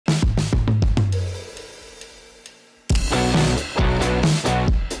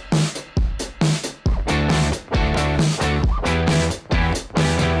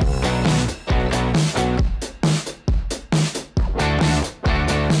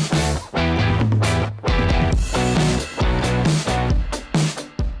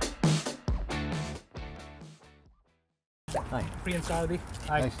Saudi.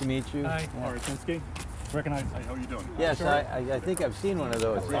 Hi. Nice to meet you. Hi. Yeah. All right, Sinski. Recognize. How are you doing? Yes, Sure. I think I've seen one of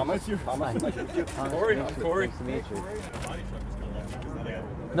those. Thomas, you. Corey, I'm Corey. Nice to meet you.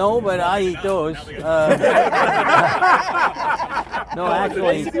 No, but I eat those. No,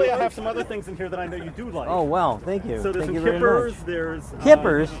 actually. Basically, I have some other things in here that I know you do like. Oh, well, thank you. So there's Thank some you very kippers. much. There's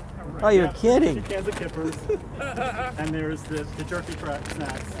Kippers? Oh, you're kidding. Cans of kippers. And there's the jerky snacks.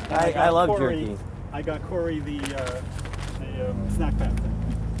 And I got love Cory, jerky. I got Cory the snack pack thing.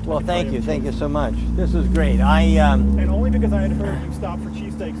 Well, thank you so much. This is great. And only because I had heard you stop for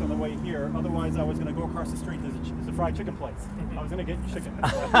cheesesteaks on the way here. Otherwise, I was going to go across the street. There's a fried chicken place. I was going to get chicken.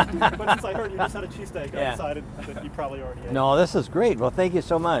 But since I heard you just had a cheesesteak, I decided that you probably already ate. No, this is great. Well, thank you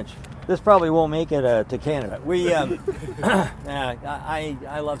so much. This probably won't make it to Canada. We, I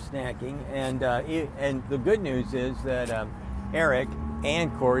love snacking, and the good news is that Eric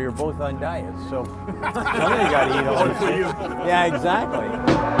and Cory are both on diets, so somebody got to eat all this shit. Yeah, exactly.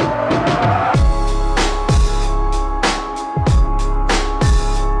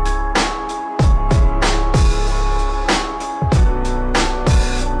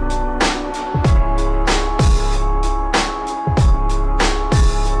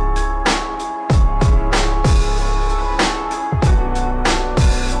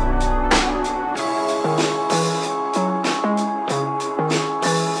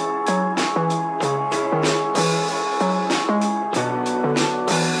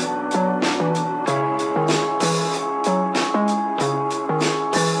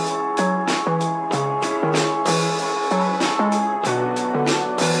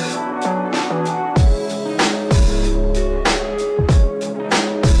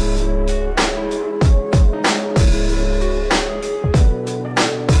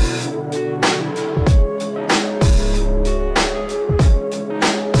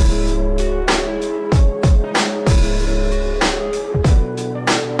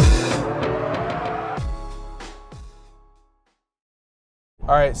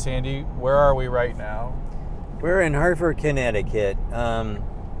 All right, Sandy, where are we right now? We're in Hartford, Connecticut.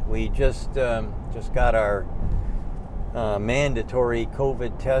 We just got our mandatory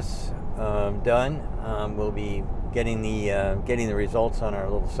COVID tests done. We'll be getting the results on our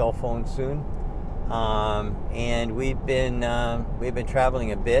little cell phone soon. And we've been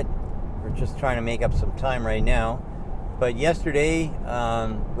traveling a bit. We're just trying to make up some time right now. But yesterday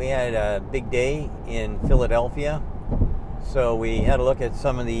we had a big day in Philadelphia. So we had a look at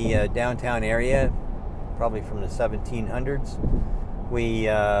some of the downtown area, probably from the 1700s. We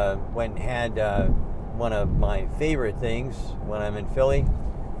went and had one of my favorite things when I'm in Philly,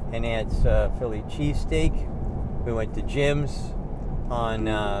 and that's Philly cheesesteak. We went to Jim's on,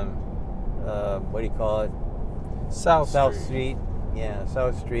 what do you call it? South Street. Yeah,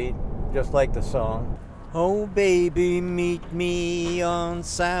 South Street, just like the song. Oh baby, meet me on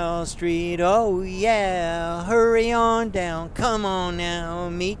South Street, oh yeah, hurry on down, come on now,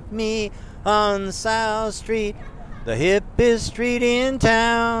 meet me on South Street, the hippest street in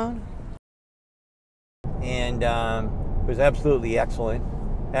town. And it was absolutely excellent.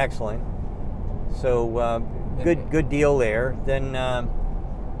 So good deal there. Then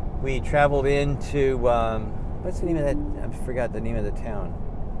we traveled into, what's the name of that, I forgot the name of the town.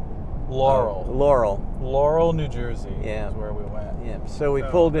 Laurel, New Jersey. Yeah, is where we went. Yeah. So we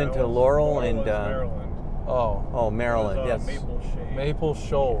pulled into Laurel and Maryland. Maryland. Yes. Maple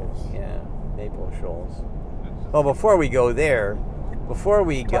Shoals. Yeah, Maple Shoals. Well, before we go there, before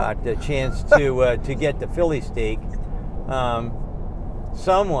we got the chance to get the Philly steak,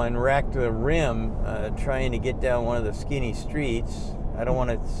 someone wrecked the rim trying to get down one of the skinny streets. I don't want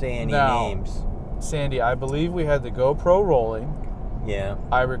to say any names. Sandy, I believe we had the GoPro rolling. Yeah.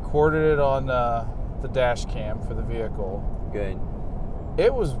 I recorded it on the dash cam for the vehicle. Good.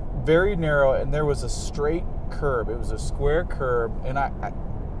 It was very narrow, and there was a straight curb. It was a square curb, and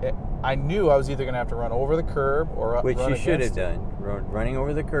I knew I was either going to have to run over the curb or which run you should have against it. done. Running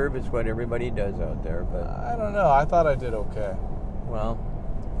over the curb is what everybody does out there, but I don't know. I thought I did okay. Well,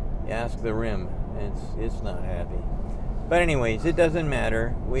 you ask the rim, and it's not happy. But anyways, it doesn't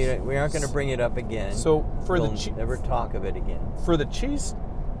matter. We aren't going to bring it up again. So we'll never talk of it again. For the cheesesteak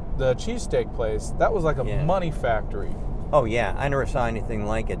place, that was like a money factory. Oh yeah, I never saw anything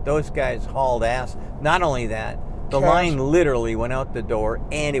like it. Those guys hauled ass. Not only that, the line literally went out the door,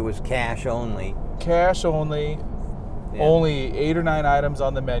 and it was cash only. Cash only. Yeah. Only 8 or 9 items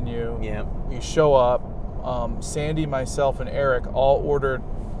on the menu. Yeah. You show up. Sandy, myself, and Eric all ordered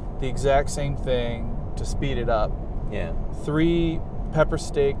the exact same thing to speed it up. Yeah. 3 pepper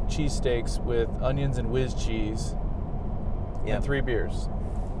steak cheesesteaks with onions and whiz cheese. Yeah. And 3 beers.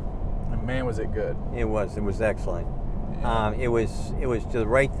 And man, was it good. It was excellent. It was the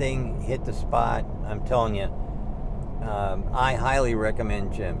right thing, hit the spot. I'm telling you, I highly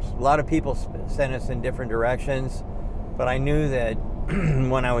recommend Jim's. A lot of people sent us in different directions, but I knew that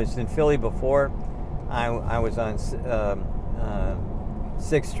when I was in Philly before, I was on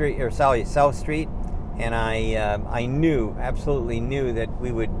 6th Street or South Street, and I knew, absolutely knew that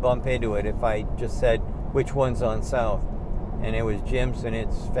we would bump into it if I just said which one's on South, and it was Jim's, and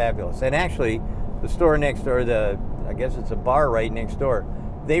it's fabulous. And actually, the store next door, I guess it's a bar right next door,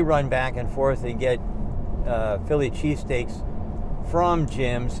 they run back and forth and get Philly cheesesteaks from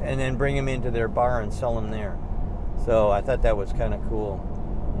Jim's and then bring them into their bar and sell them there. So I thought that was kind of cool.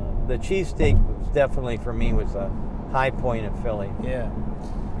 The cheesesteak was definitely, for me, was a high point of Philly. Yeah.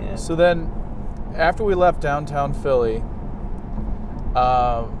 Yeah. So then, after we left downtown Philly,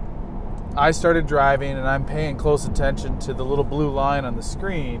 I started driving, and I'm paying close attention to the little blue line on the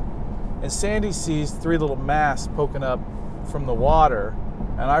screen, and Sandy sees 3 little masts poking up from the water,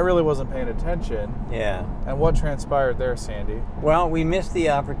 and I really wasn't paying attention. Yeah. And what transpired there, Sandy? Well, we missed the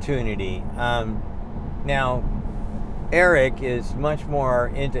opportunity. Now, Eric is much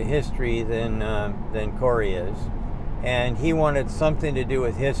more into history than Cory is, and he wanted something to do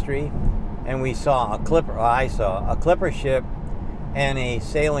with history, and we saw a clipper. I saw a clipper ship and a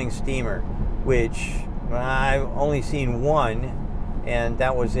sailing steamer, which I've only seen one, and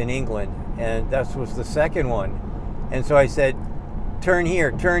that was in England, and that was the second one. And so I said, turn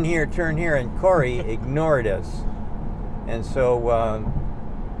here, turn here, turn here, and Cory ignored us. And so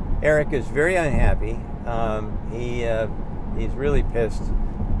Eric is very unhappy. He's really pissed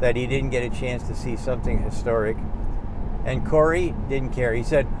that he didn't get a chance to see something historic. And Cory didn't care. He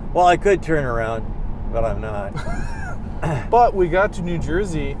said, well, I could turn around, but I'm not. But we got to New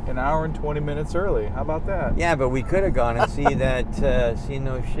Jersey an hour and 20 minutes early. How about that? Yeah, but we could have gone and seen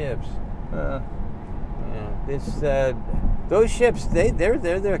those ships. Yeah, those ships, they're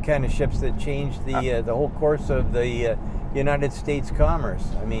the kind of ships that changed the whole course of the United States commerce.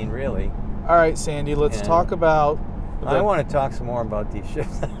 I mean, really. All right, Sandy, let's talk about... I want to talk some more about these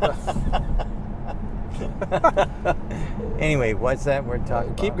ships. Anyway, what's that we're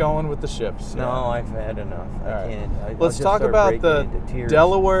talking about? Keep going with the ships. No, I've had enough. I can't. Let's talk about the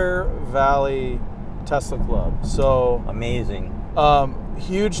Delaware Valley Tesla Club. So amazing.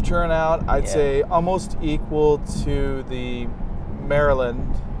 Huge turnout. I'd say almost equal to the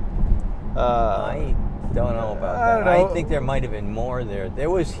Maryland. I don't know about that. I think there might have been more there. There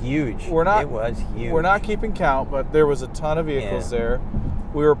was huge. It was huge. We're not keeping count, but there was a ton of vehicles there.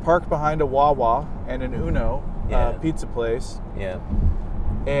 We were parked behind a Wawa and an Uno pizza place. Yeah.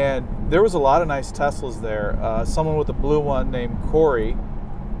 And there was a lot of nice Teslas there. Someone with a blue one named Cory.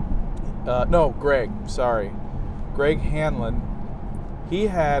 Greg. Sorry. Greg Hanlon. He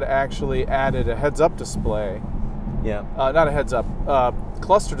had actually added a heads-up display. Yeah. Not a heads-up.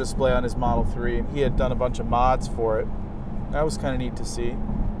 Cluster display on his Model 3. And he had done a bunch of mods for it. That was kind of neat to see.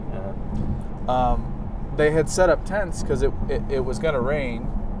 Yeah. They had set up tents because it was going to rain,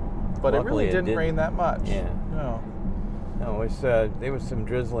 but luckily it really didn't rain that much. Yeah. No, there was some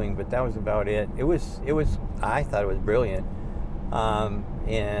drizzling, but that was about it. It was. I thought it was brilliant, there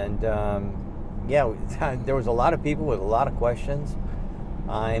was a lot of people with a lot of questions.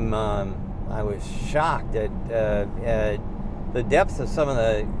 I was shocked at the depth of some of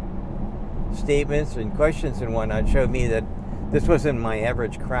the statements and questions and whatnot. Showed me that this wasn't my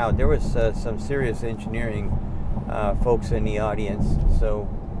average crowd. There was some serious engineering folks in the audience, so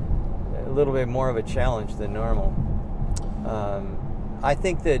a little bit more of a challenge than normal. I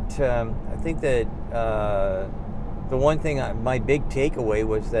think that the one thing, my big takeaway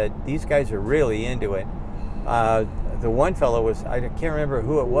was that these guys are really into it. The one fellow was, I can't remember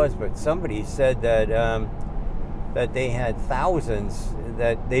who it was, but somebody said that that they had thousands,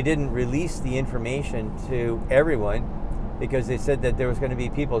 that they didn't release the information to everyone because they said that there was going to be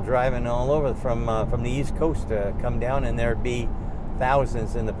people driving all over from the East Coast to come down, and there'd be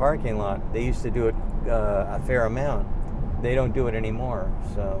thousands in the parking lot. They used to do it a fair amount. They don't do it anymore.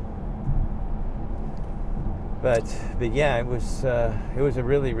 So, but yeah, it was a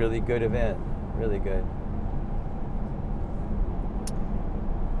really, really good event. Really good.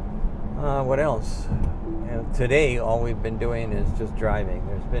 What else? Today, all we've been doing is just driving.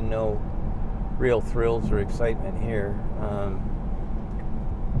 There's been no real thrills or excitement here.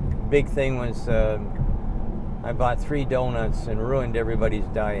 Big thing was I bought 3 donuts and ruined everybody's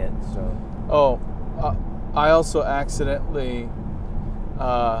diet. So. I also accidentally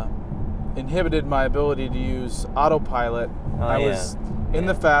inhibited my ability to use autopilot. I was in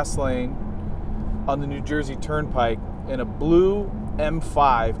the fast lane on the New Jersey Turnpike, and a blue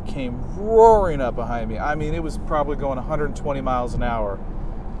M5 came roaring up behind me. I mean, it was probably going 120 miles an hour.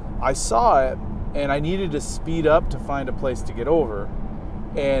 I saw it, and I needed to speed up to find a place to get over.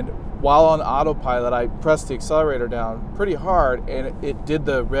 And while on autopilot, I pressed the accelerator down pretty hard, and it did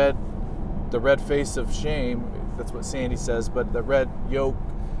the red face of shame. That's what Sandy says, but the red yoke.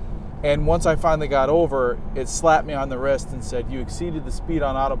 And once I finally got over, it slapped me on the wrist and said, "You exceeded the speed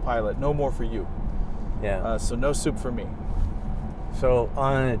on autopilot. No more for you." Yeah. So no soup for me. So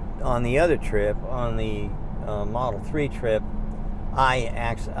on the other trip, on the Model 3 trip, I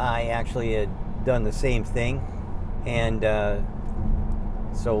actually had done the same thing, and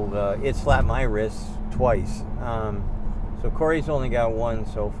so it slapped my wrist twice. So Cory's only got one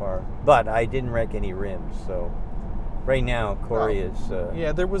so far, but I didn't wreck any rims. So right now, Cory is.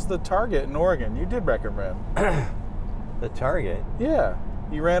 Yeah, there was the Target in Oregon. You did wreck a rim. The Target. Yeah,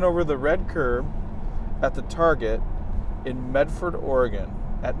 you ran over the red curb at the Target in Medford, Oregon,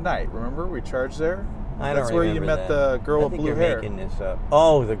 at night. Remember, we charged there. That's where you met the girl with blue hair. Making this up.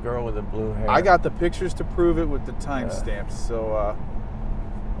 Oh, the girl with the blue hair. I got the pictures to prove it with the timestamps. So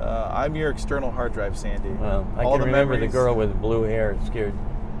I'm your external hard drive, Sandy. Well, I can remember the girl with the blue hair. It scared,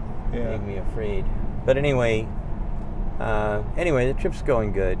 made me afraid. But anyway, the trip's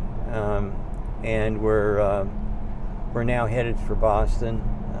going good, and we're now headed for Boston,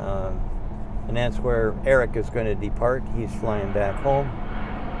 and that's where Eric is going to depart. He's flying back home.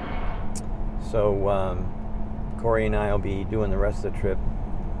 So Cory and I will be doing the rest of the trip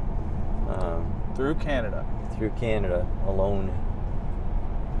through Canada. Through Canada alone.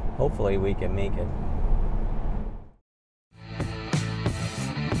 Hopefully we can make it.